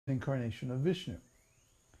incarnation of Vishnu.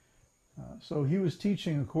 So he was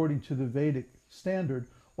teaching according to the Vedic standard,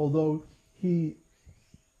 although he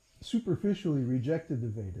superficially rejected the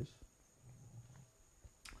Vedas,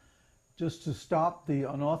 just to stop the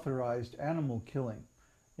unauthorized animal killing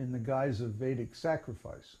in the guise of Vedic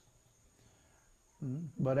sacrifice.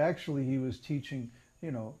 But actually he was teaching,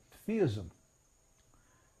 theism,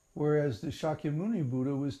 whereas the Shakyamuni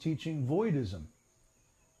Buddha was teaching voidism,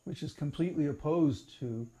 which is completely opposed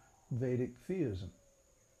to Vedic theism.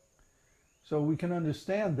 So we can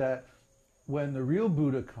understand that when the real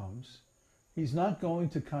Buddha comes, he's not going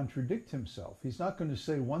to contradict himself. He's not going to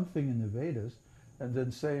say one thing in the Vedas and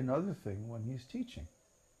then say another thing when he's teaching.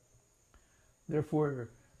 Therefore,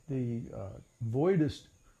 the voidist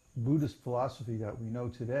Buddhist philosophy that we know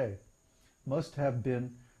today must have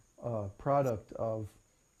been a product of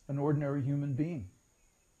an ordinary human being.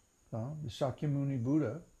 The Shakyamuni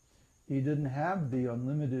Buddha, he didn't have the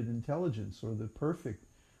unlimited intelligence or the perfect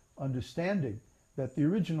understanding that the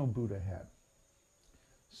original Buddha had.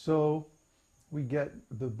 So we get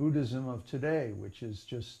the Buddhism of today, which is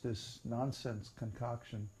just this nonsense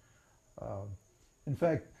concoction. In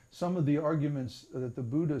fact, some of the arguments that the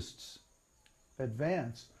Buddhists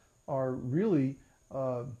advance are really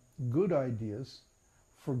good ideas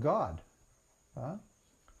for God.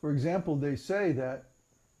 For example, they say that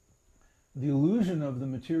the illusion of the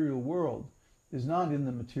material world is not in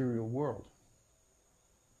the material world.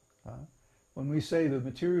 When we say the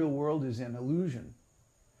material world is an illusion,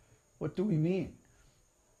 what do we mean?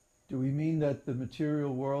 Do we mean that the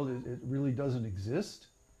material world, it really doesn't exist?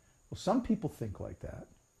 Well, some people think like that,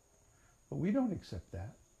 but we don't accept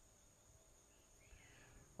that.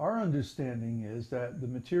 Our understanding is that the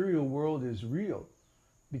material world is real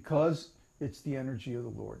because it's the energy of the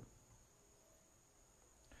Lord.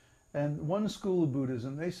 And one school of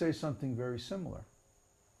Buddhism, they say something very similar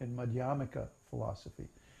in Madhyamika philosophy.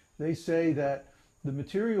 They say that the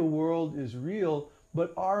material world is real,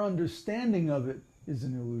 but our understanding of it is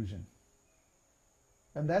an illusion.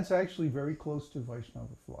 And that's actually very close to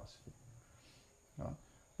Vaishnava philosophy.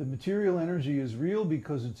 The material energy is real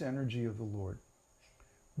because it's energy of the Lord.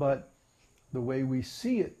 But the way we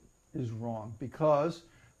see it is wrong, because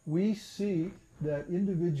we see that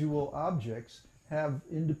individual objects have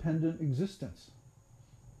independent existence.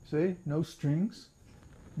 See, no strings,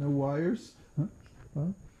 no wires,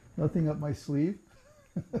 nothing up my sleeve,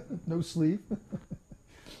 no sleeve.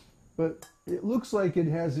 But it looks like it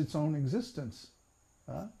has its own existence.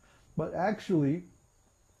 But actually,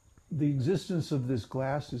 the existence of this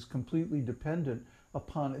glass is completely dependent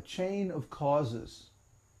upon a chain of causes.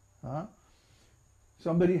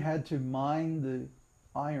 Somebody had to mine the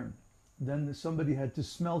iron. Then somebody had to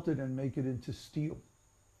smelt it and make it into steel.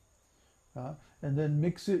 And then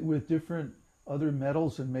mix it with different other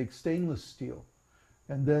metals and make stainless steel.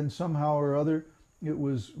 And then somehow or other it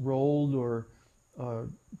was rolled or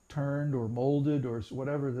turned or molded or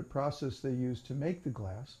whatever the process they used to make the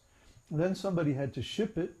glass. And then somebody had to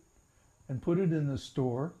ship it and put it in the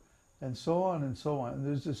store, and so on and so on. And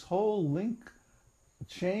there's this whole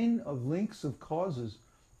chain of links of causes.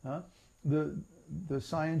 The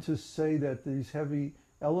scientists say that these heavy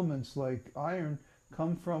elements like iron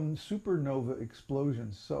come from supernova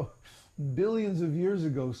explosions. So billions of years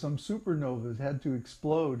ago, some supernovas had to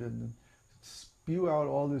explode and spew out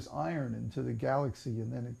all this iron into the galaxy,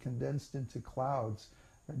 and then it condensed into clouds,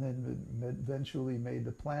 and then eventually made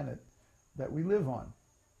the planet that we live on.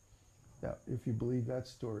 Yeah, if you believe that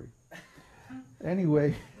story.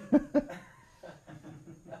 Anyway.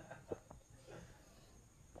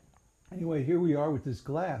 Anyway, here we are with this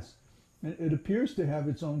glass. It appears to have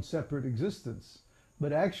its own separate existence,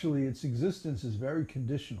 but actually its existence is very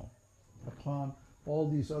conditional upon all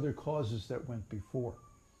these other causes that went before.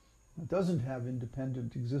 It doesn't have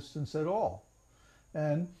independent existence at all.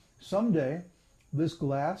 And someday, this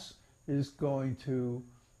glass is going to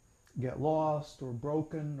get lost or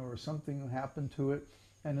broken, or something will happen to it,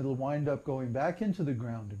 and it'll wind up going back into the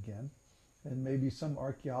ground again. And maybe some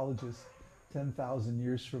archaeologist 10,000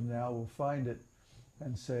 years from now will find it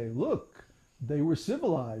and say, look, they were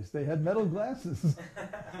civilized. They had metal glasses.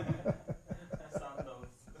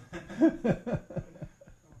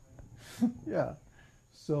 Yeah.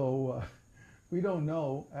 So we don't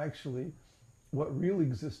know, actually, what real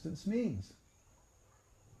existence means.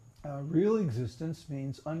 Real existence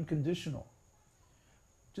means unconditional.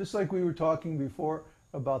 Just like we were talking before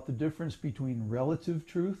about the difference between relative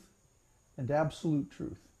truth and absolute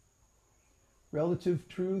truth. Relative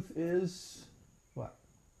truth is what?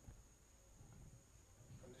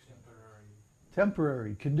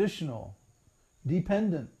 Temporary, conditional,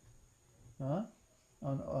 dependent.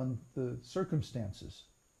 on the circumstances.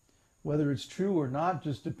 Whether it's true or not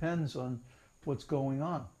just depends on what's going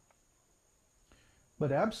on.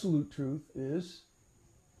 But absolute truth is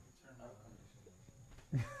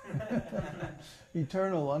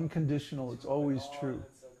eternal, unconditional. It's always true.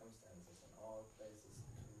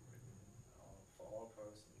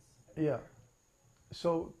 Yeah.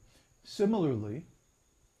 So, similarly,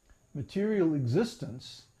 material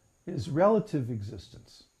existence is relative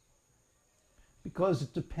existence because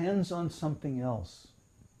it depends on something else.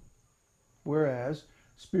 Whereas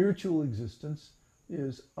spiritual existence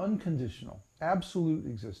is unconditional, absolute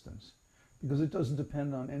existence, because it doesn't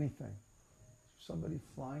depend on anything. Somebody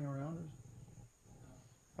flying around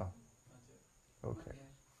us? Oh, okay.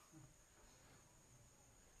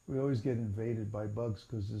 We always get invaded by bugs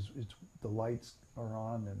because the lights are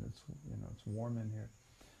on and it's warm in here.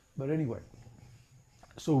 But anyway,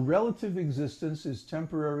 so relative existence is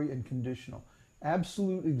temporary and conditional.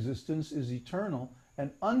 Absolute existence is eternal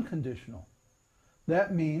and unconditional.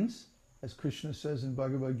 That means, as Krishna says in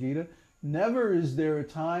Bhagavad Gita, never is there a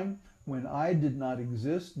time when I did not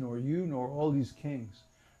exist, nor you, nor all these kings,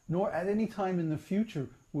 nor at any time in the future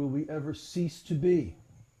will we ever cease to be.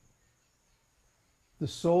 The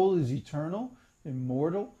soul is eternal,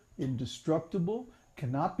 immortal, indestructible,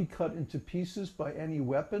 cannot be cut into pieces by any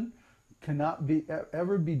weapon, cannot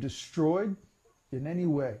ever be destroyed in any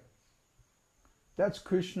way. That's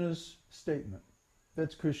Krishna's statement.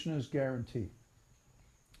 That's Krishna's guarantee.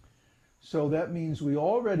 So that means we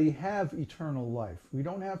already have eternal life. We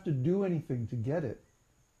don't have to do anything to get it.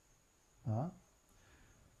 So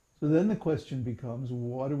then the question becomes,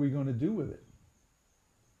 what are we going to do with it?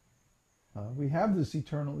 We have this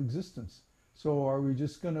eternal existence. So are we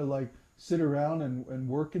just going to sit around and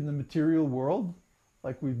work in the material world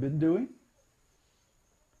like we've been doing?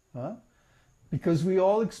 Because we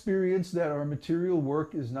all experience that our material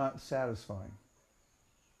work is not satisfying.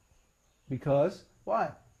 Because,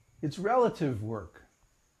 why? It's relative work.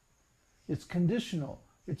 It's conditional.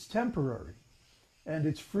 It's temporary. And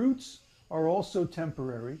its fruits are also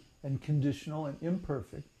temporary and conditional and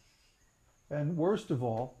imperfect. And worst of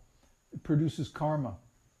all, it produces karma.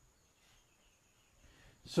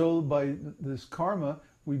 So by this karma,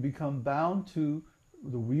 we become bound to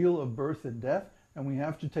the wheel of birth and death, and we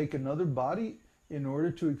have to take another body in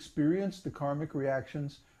order to experience the karmic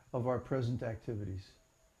reactions of our present activities.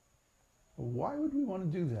 Why would we want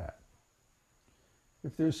to do that?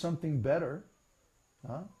 If there's something better,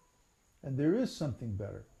 and there is something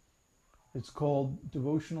better, it's called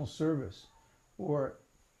devotional service or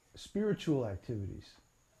spiritual activities,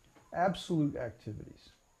 absolute activities.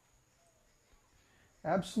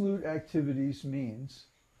 Absolute activities means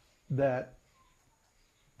that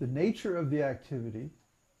the nature of the activity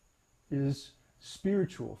is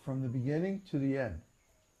spiritual from the beginning to the end.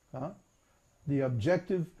 The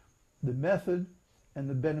objective, the method, and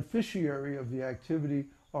the beneficiary of the activity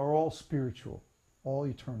are all spiritual, all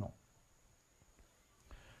eternal.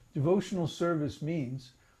 Devotional service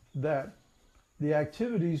means that the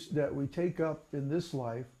activities that we take up in this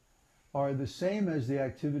life are the same as the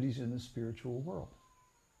activities in the spiritual world.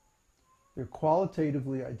 They're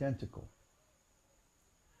qualitatively identical.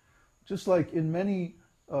 Just like in many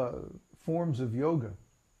forms of yoga,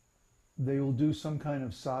 they will do some kind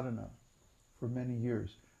of sadhana for many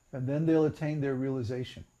years, and then they'll attain their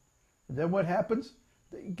realization. And then what happens?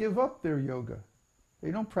 They give up their yoga.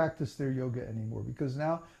 They don't practice their yoga anymore because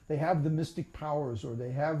now they have the mystic powers, or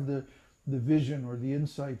they have the vision or the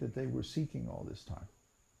insight that they were seeking all this time.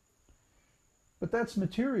 But that's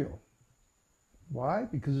material. Why?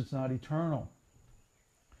 Because it's not eternal.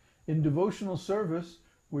 In devotional service,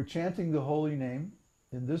 we're chanting the holy name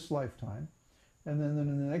in this lifetime, and then in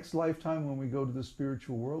the next lifetime when we go to the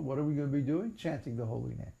spiritual world, what are we going to be doing? Chanting the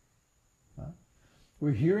holy name.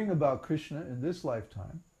 We're hearing about Krishna in this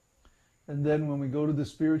lifetime, and then when we go to the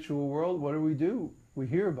spiritual world, what do? We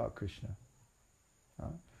hear about Krishna.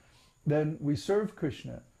 Then we serve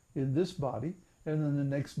Krishna in this body, and in the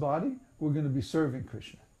next body, we're going to be serving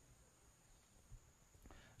Krishna.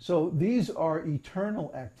 So these are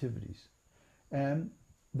eternal activities, and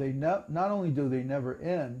they not only do they never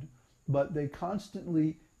end, but they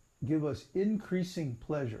constantly give us increasing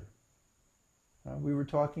pleasure. We were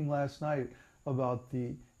talking last night about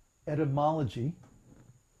the etymology,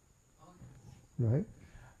 right,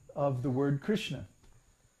 of the word Krishna,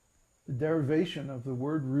 the derivation of the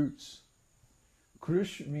word roots.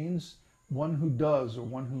 Krish means one who does, or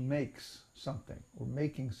one who makes something, or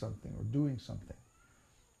making something, or doing something.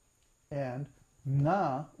 And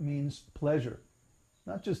na means pleasure.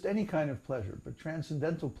 Not just any kind of pleasure, but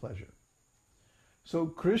transcendental pleasure. So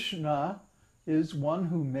Krishna is one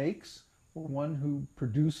who makes, or one who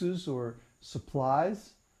produces or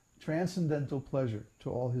supplies transcendental pleasure to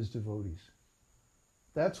all his devotees.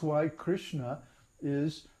 That's why Krishna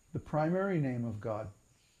is the primary name of God.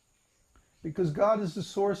 Because God is the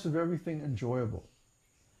source of everything enjoyable.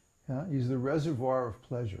 Yeah? He's the reservoir of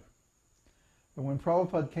pleasure. And when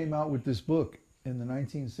Prabhupada came out with this book in the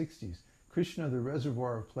 1960s, Krishna, the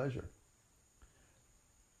Reservoir of Pleasure,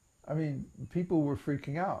 I mean, people were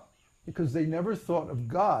freaking out because they never thought of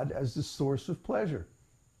God as the source of pleasure.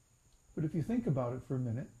 But if you think about it for a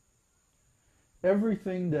minute,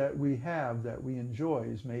 everything that we have, that we enjoy,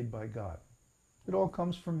 is made by God. It all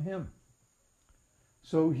comes from Him.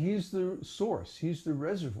 So He's the source. He's the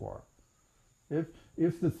reservoir.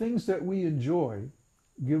 If the things that we enjoy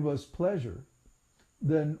give us pleasure,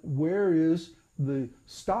 then where is the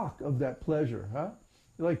stock of that pleasure?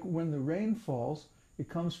 Like when the rain falls, it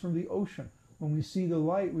comes from the ocean. When we see the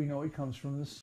light, we know it comes from the